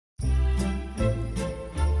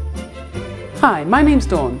Hi, my name's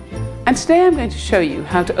Dawn, and today I'm going to show you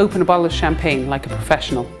how to open a bottle of champagne like a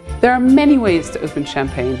professional. There are many ways to open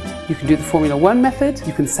champagne. You can do the Formula 1 method,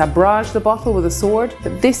 you can sabrage the bottle with a sword,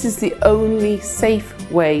 but this is the only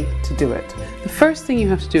safe way to do it. The first thing you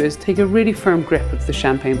have to do is take a really firm grip of the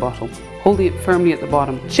champagne bottle, holding it firmly at the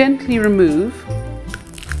bottom. Gently remove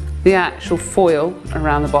the actual foil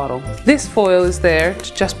around the bottle. This foil is there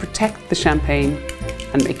to just protect the champagne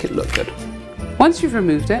and make it look good. Once you've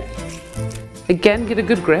removed it, again get a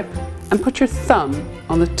good grip and put your thumb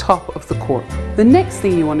on the top of the cork. The next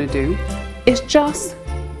thing you want to do is just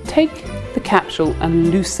take the capsule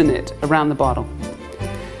and loosen it around the bottle.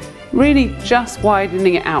 Really just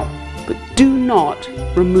widening it out, but do not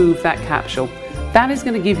remove that capsule. That is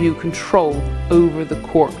going to give you control over the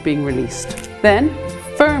cork being released. Then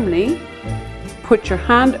firmly put your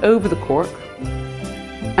hand over the cork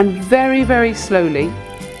and very, very slowly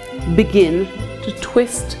begin to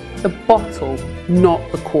twist the bottle, not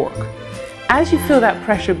the cork. As you feel that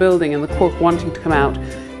pressure building and the cork wanting to come out,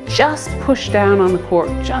 just push down on the cork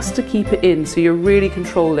just to keep it in so you're really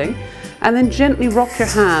controlling, and then gently rock your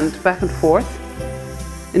hand back and forth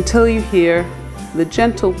until you hear the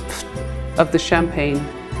gentle pfft of the champagne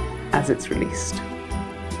as it's released.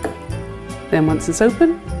 Then once it's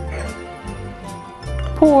open,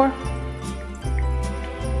 pour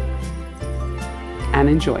and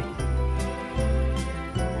enjoy.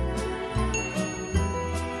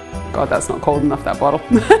 God, that's not cold enough, that bottle.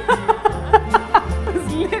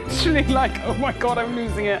 It's literally like, oh my God, I'm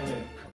losing it.